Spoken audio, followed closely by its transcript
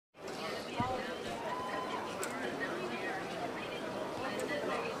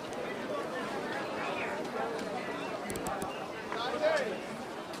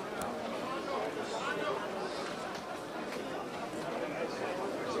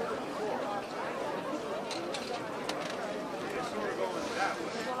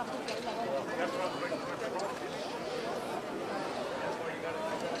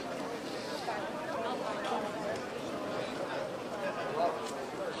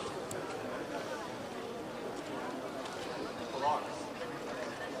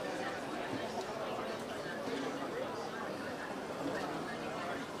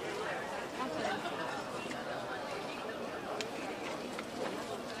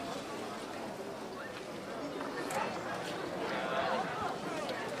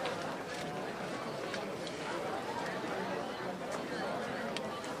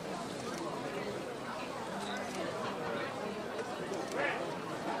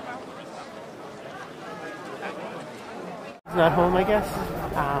Not home, I guess.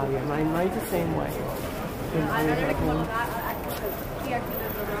 Yeah, mine's the same way. Not home.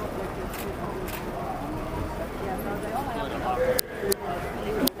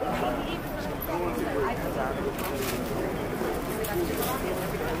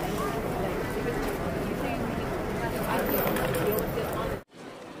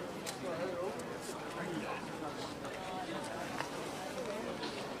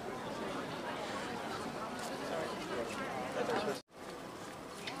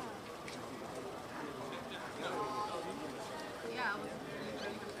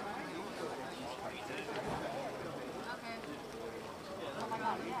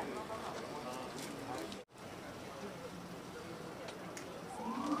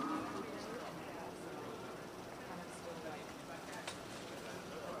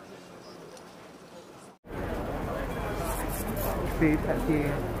 At the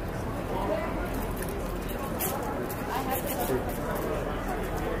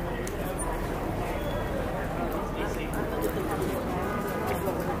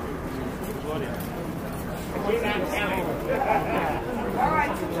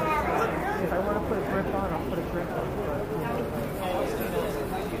if I want to put a grip on, I'll put a grip on.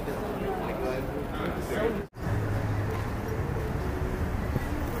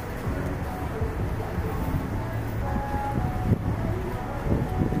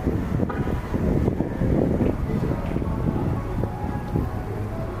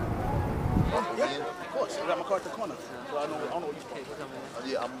 At the corner. So I don't know what you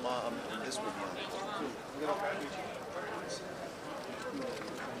pay. Yeah, I'm this week.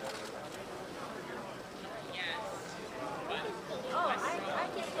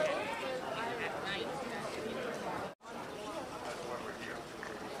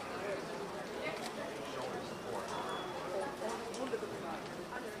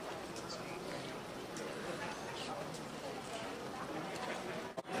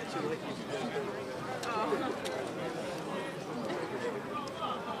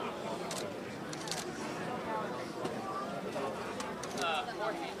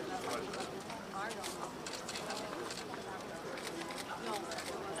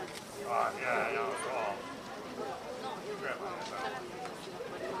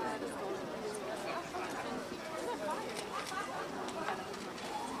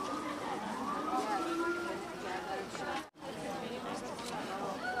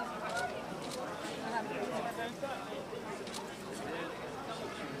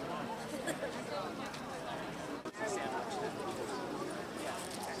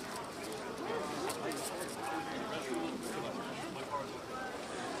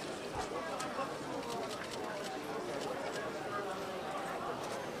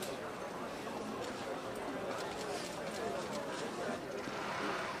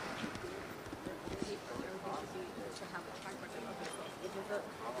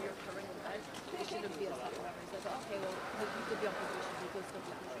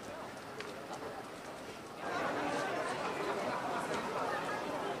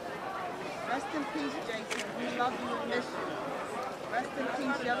 Rest in peace, Jason. We love you and miss you. Rest in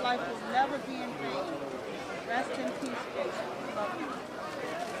peace. Your life will never be in vain. Rest in peace, Jason. We love you.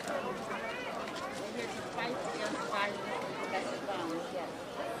 We're here to fight against violence and domestic violence. Yes.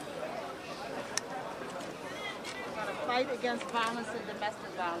 We're going to fight against violence and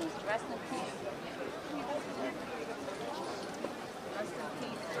domestic violence. Rest in peace. Rest in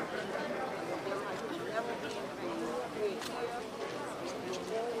peace. Your life will never be in vain. We're here.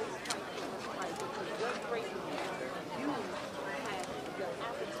 You'll always fight for this fight because you're great. You had the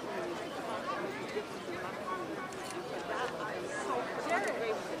opportunity to talk to the victims in my home. And for that, I am so grateful. We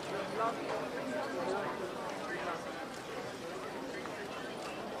love you. We love you.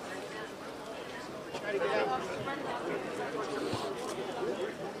 Try to get out.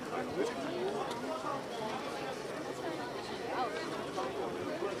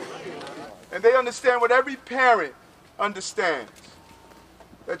 And they understand what every parent understands.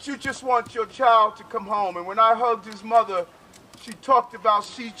 That you just want your child to come home. And when I hugged his mother, she talked about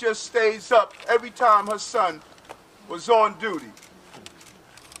she just stays up every time her son was on duty.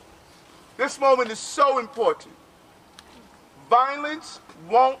 This moment is so important. Violence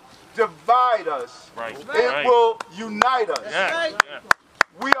won't divide us. Right. It will unite us. Yeah. Yeah.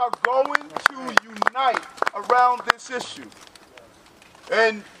 We are going to unite around this issue.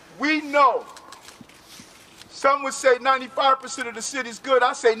 And we know, some would say 95% of the city is good.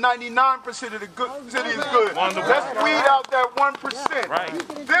 I say 99% of the city is good. Wonderful. Let's weed out that 1%.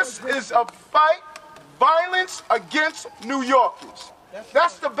 Right. This is a fight, violence against New Yorkers.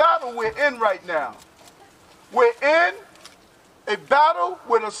 That's the battle we're in right now. We're in a battle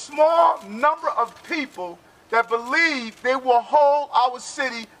with a small number of people that believe they will hold our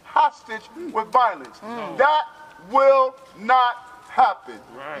city hostage with violence. That will not happen.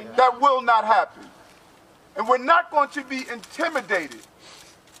 That will not happen. And we're not going to be intimidated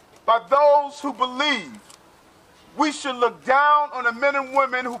by those who believe we should look down on the men and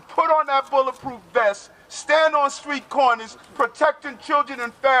women who put on that bulletproof vest, stand on street corners, protecting children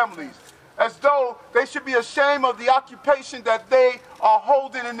and families, as though they should be ashamed of the occupation that they are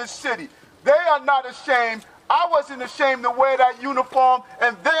holding in this city. They are not ashamed. I wasn't ashamed to wear that uniform,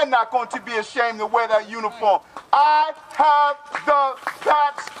 and they're not going to be ashamed to wear that uniform. I have the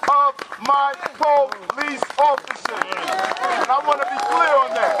backs of my police officers. And I want to be clear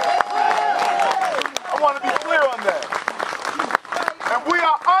on that. I want to be clear on that. And we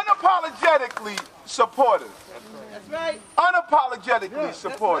are unapologetically supportive. That's right. Unapologetically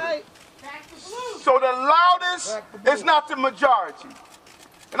supportive. Right. So the loudest is not the majority.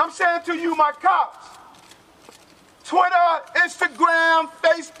 And I'm saying to you, my cops, Twitter, Instagram,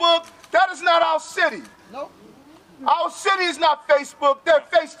 Facebook, that is not our city. Nope. Our city is not Facebook. They're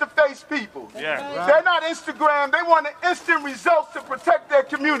face-to-face people. Yeah. They're not Instagram. They want instant results to protect their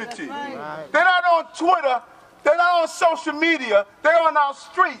community. Right. They're not on Twitter. They're not on social media. They're on our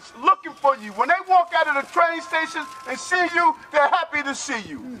streets looking for you. When they walk out of the train stations and see you, they're happy to see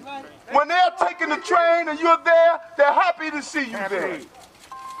you. Right. When they're taking the train and you're there, they're happy to see you there.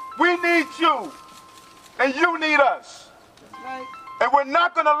 We need you, and you need us. Right. And we're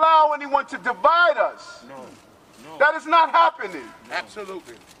not going to allow anyone to divide us. No. That is not happening.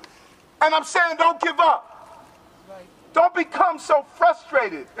 Absolutely. And I'm saying don't give up. Right. Don't become so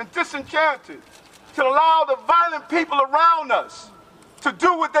frustrated and disenchanted to allow the violent people around us to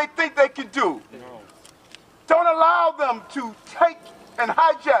do what they think they can do. No. Don't allow them to take and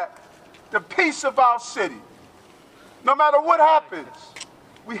hijack the peace of our city. No matter what happens,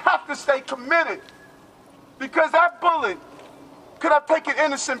 we have to stay committed, because that bullet could have taken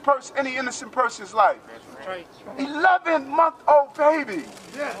any innocent person's life. That's right. 11-month-old baby.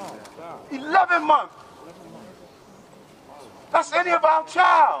 11 months. That's any of our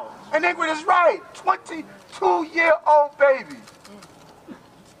child. And Ingrid is right. 22-year-old baby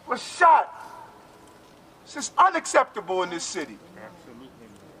was shot. This is unacceptable in this city. Absolutely.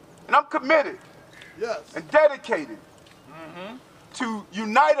 And I'm committed and dedicated to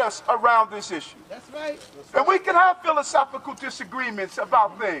unite us around this issue. That's right. And we can have philosophical disagreements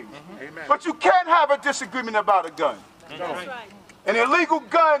about things, Amen. but you can't have a disagreement about a gun. That's right. An illegal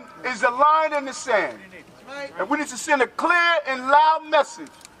gun is a line in the sand. Right. And we need to send a clear and loud message.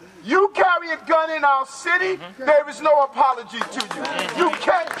 You carry a gun in our city, there is no apology to you. You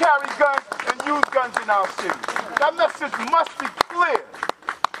can't carry guns and use guns in our city. That message must be clear.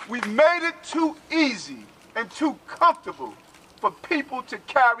 We've made it too easy and too comfortable for people to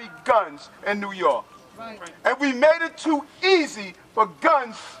carry guns in New York. Right. And we made it too easy for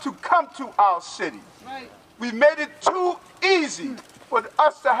guns to come to our city. Right. We made it too easy for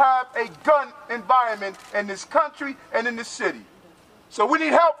us to have a gun environment in this country and in this city. So we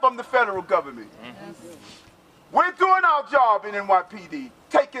need help from the federal government. We're doing our job in NYPD,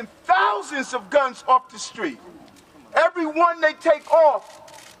 taking thousands of guns off the street. Every one they take off,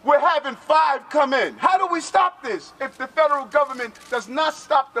 we're having 5 come in. How do we stop this if the federal government does not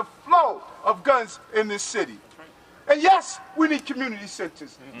stop the flow of guns in this city? And yes, we need community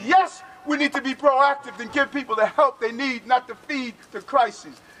centers. Yes, we need to be proactive and give people the help they need, not to feed the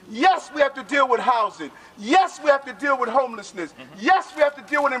crisis. Yes, we have to deal with housing. Yes, we have to deal with homelessness. Yes, we have to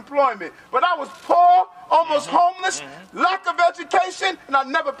deal with employment. But I was poor, almost homeless, lack of education, and I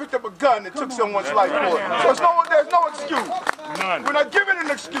never picked up a gun and took someone's life for it. So there's no excuse. None. We're not giving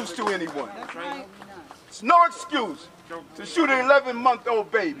an excuse to anyone. That's right. It's no excuse to shoot an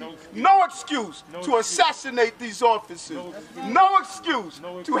 11-month-old baby. No excuse to assassinate these officers. No excuse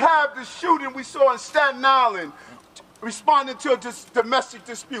to have the shooting we saw in Staten Island responding to a domestic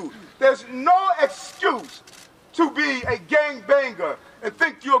dispute. There's no excuse to be a gangbanger and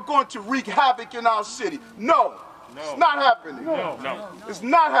think you're going to wreak havoc in our city. No. It's not happening. No. It's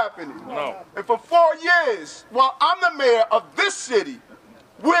not happening. No. And for 4 years, while I'm the mayor of this city,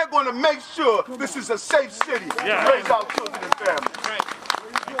 we're going to make sure this is a safe city to raise our children and families.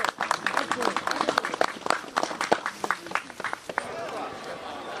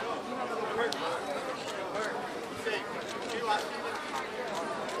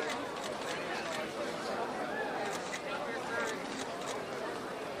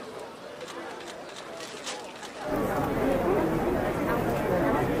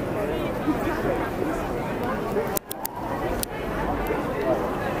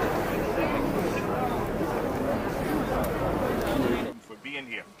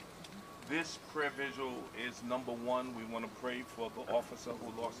 This prayer vigil is number one. We want to pray for the officer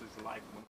who lost his life.